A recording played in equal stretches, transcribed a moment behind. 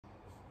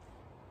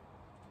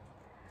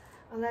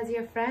Hola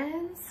dear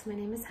friends, my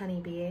name is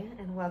Honeybee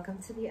and welcome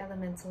to the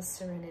Elemental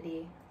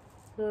Serenity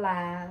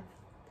Lab.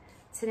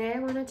 Today I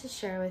wanted to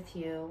share with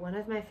you one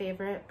of my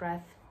favorite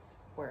breath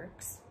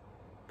works,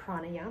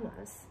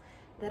 pranayamas,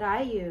 that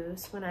I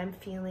use when I'm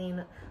feeling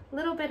a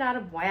little bit out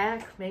of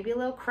whack, maybe a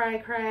little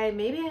cry,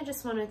 maybe I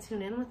just want to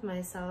tune in with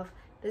myself.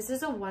 This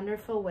is a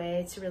wonderful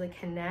way to really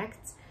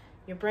connect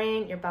your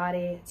brain, your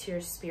body to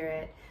your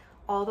spirit,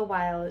 all the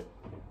while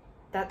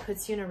that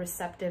puts you in a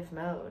receptive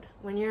mode.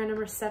 When you're in a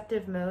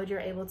receptive mode, you're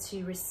able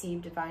to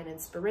receive divine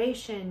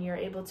inspiration. You're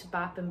able to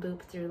bop and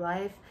boop through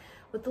life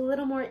with a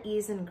little more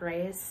ease and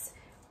grace.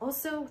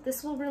 Also,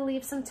 this will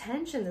relieve some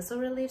tension. This will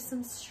relieve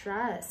some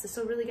stress. This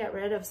will really get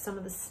rid of some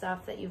of the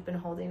stuff that you've been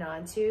holding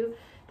on to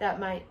that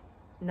might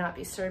not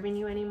be serving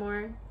you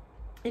anymore.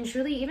 And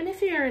truly, even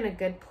if you're in a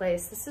good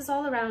place, this is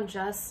all around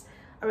just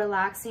a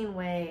relaxing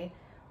way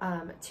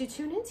to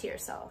tune into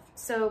yourself.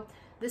 So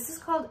this is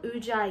called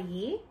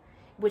Ujjayi,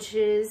 which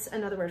is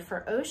another word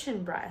for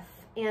ocean breath.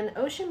 And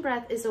ocean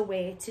breath is a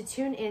way to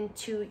tune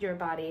into your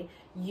body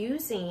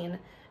using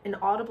an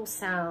audible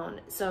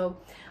sound. So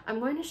I'm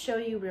going to show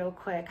you real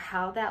quick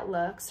how that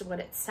looks, what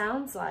it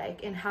sounds like,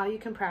 and how you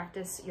can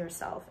practice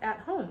yourself at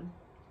home.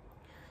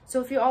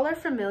 So if you all are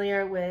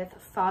familiar with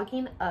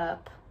fogging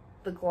up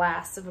the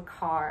glass of a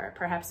car,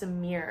 perhaps a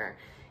mirror,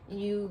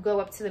 you go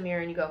up to the mirror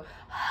and you go,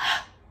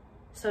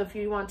 so if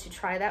you want to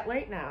try that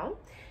right now,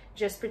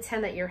 just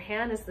pretend that your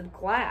hand is the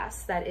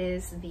glass that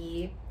is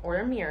or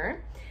a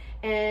mirror,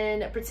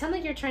 and pretend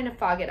like you're trying to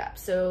fog it up.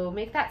 So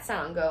make that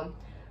sound, go.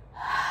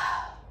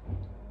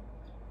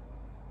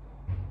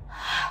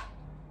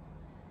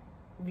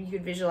 You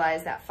could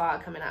visualize that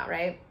fog coming out,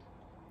 right?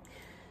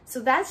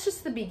 So that's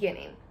just the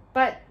beginning.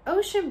 But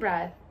ocean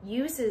breath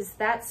uses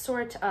that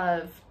sort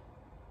of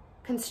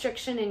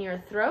constriction in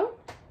your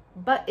throat,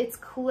 but it's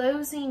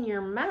closing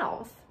your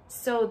mouth.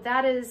 So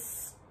that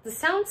is, the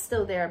sound's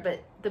still there,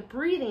 but the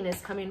breathing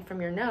is coming from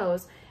your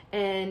nose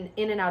and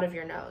in and out of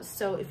your nose.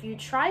 So if you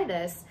try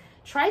this,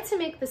 try to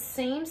make the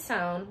same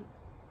sound,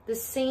 the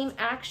same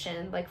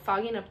action, like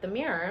fogging up the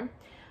mirror,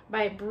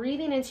 by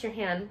breathing into your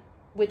hand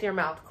with your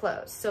mouth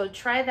closed. So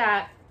try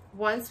that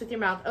once with your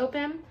mouth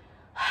open,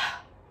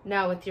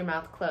 now with your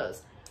mouth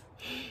closed.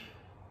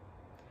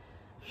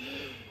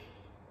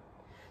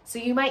 So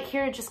you might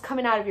hear it just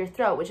coming out of your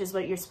throat, which is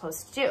what you're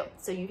supposed to do.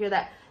 So you hear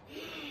that.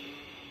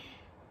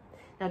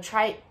 Now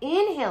try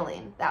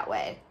inhaling that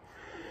way.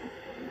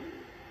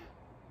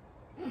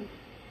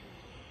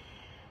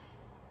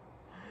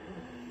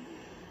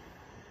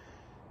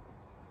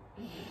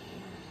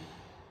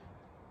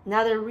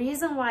 Now the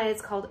reason why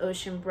it's called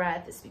ocean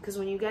breath is because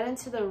when you get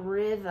into the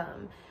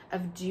rhythm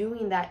of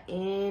doing that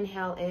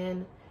inhale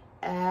in,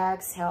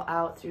 exhale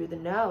out through the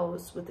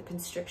nose with the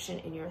constriction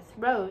in your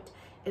throat,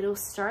 it'll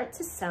start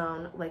to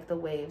sound like the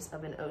waves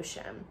of an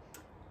ocean.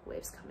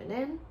 Waves coming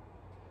in,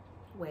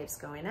 waves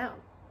going out.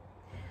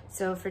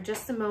 So for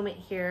just a moment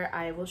here,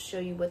 I will show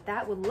you what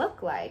that would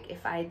look like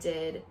if I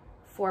did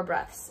 4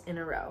 breaths in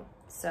a row.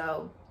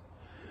 So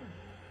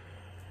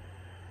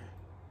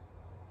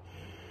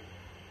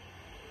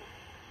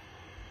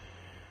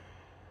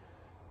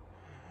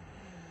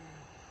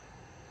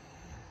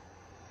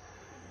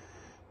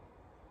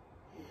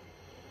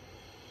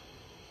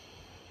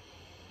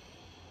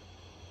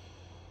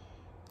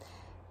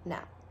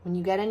now, when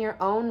you get in your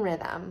own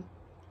rhythm,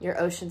 your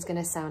ocean's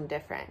gonna sound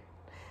different.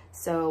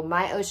 So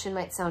my ocean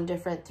might sound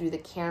different through the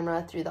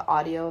camera, through the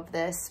audio of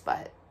this,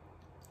 but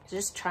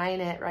just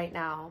trying it right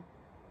now.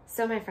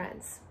 So my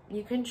friends,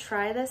 you can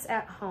try this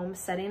at home,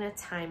 setting a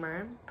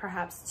timer,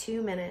 perhaps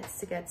 2 minutes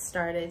to get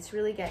started, to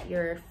really get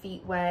your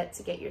feet wet,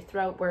 to get your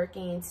throat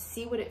working, to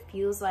see what it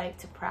feels like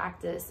to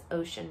practice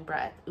ocean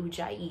breath,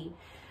 Ujjayi.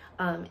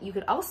 You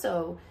could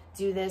also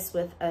do this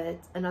with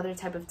another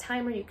type of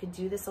timer. You could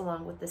do this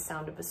along with the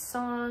sound of a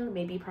song,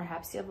 maybe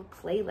perhaps you have a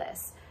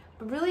playlist.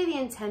 But really the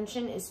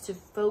intention is to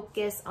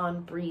focus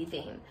on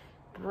breathing,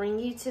 bring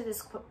you to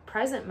this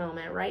present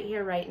moment right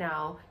here, right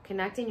now,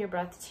 connecting your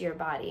breath to your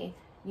body.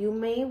 You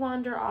may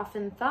wander off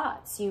in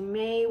thoughts. You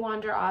may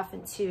wander off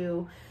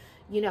into,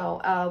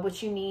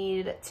 what you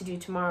need to do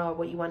tomorrow, or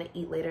what you want to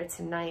eat later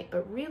tonight.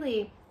 But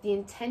really the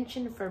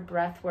intention for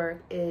breath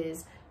work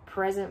is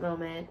present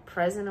moment,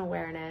 present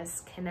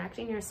awareness,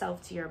 connecting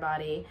yourself to your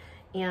body,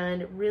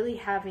 and really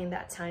having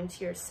that time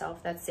to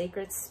yourself, that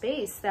sacred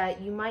space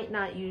that you might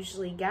not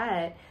usually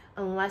get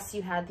unless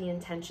you had the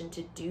intention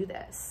to do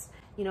this.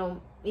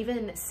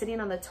 Even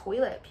sitting on the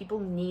toilet, people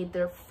need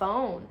their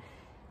phone.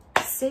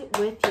 Sit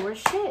with your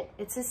shit.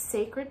 It's a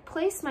sacred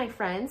place, my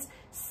friends.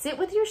 Sit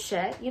with your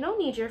shit. You don't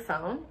need your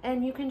phone,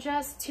 and you can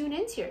just tune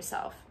into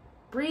yourself.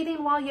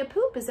 Breathing while you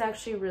poop is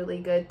actually really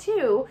good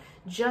too,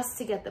 just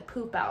to get the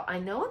poop out. I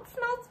know it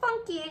smells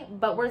funky,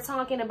 but we're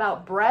talking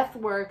about breath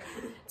work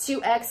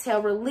to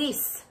exhale,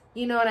 release.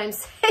 You know what I'm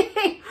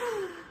saying?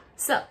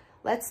 So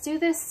let's do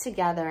this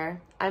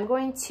together. I'm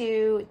going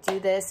to do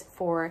this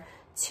for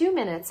 2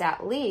 minutes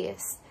at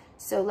least.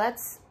 So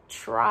let's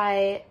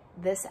try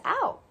this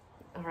out.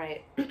 All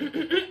right.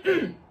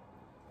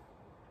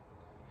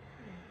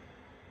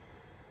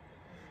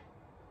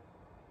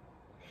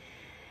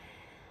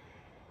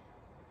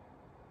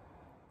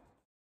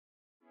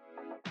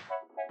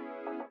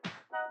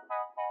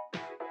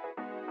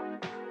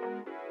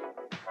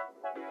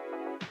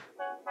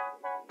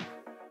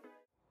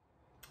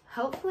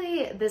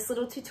 Hopefully this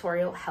little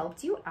tutorial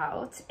helped you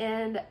out,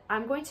 and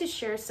I'm going to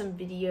share some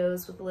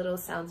videos with little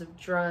sounds of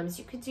drums.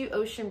 You could do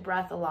ocean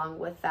breath along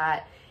with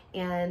that,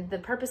 and the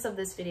purpose of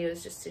this video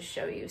is just to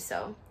show you.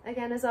 So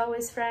again, as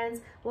always,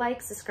 friends,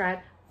 like, subscribe,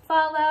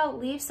 follow,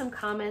 leave some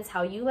comments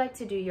how you like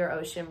to do your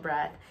ocean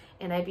breath,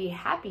 and I'd be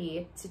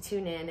happy to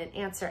tune in and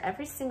answer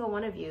every single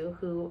one of you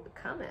who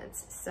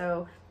comments.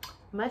 So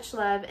much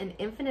love and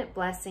infinite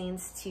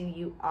blessings to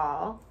you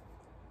all.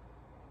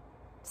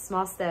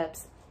 Small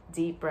steps,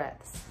 deep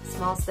breaths.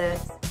 Small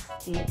steps,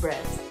 deep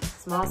breaths.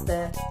 Small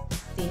steps,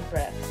 deep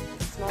breaths.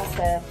 Small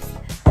steps,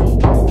 deep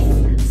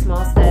breaths.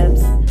 Small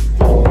steps,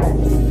 deep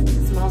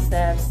breaths. Small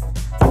steps,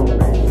 deep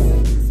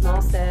breaths.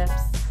 Small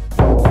steps,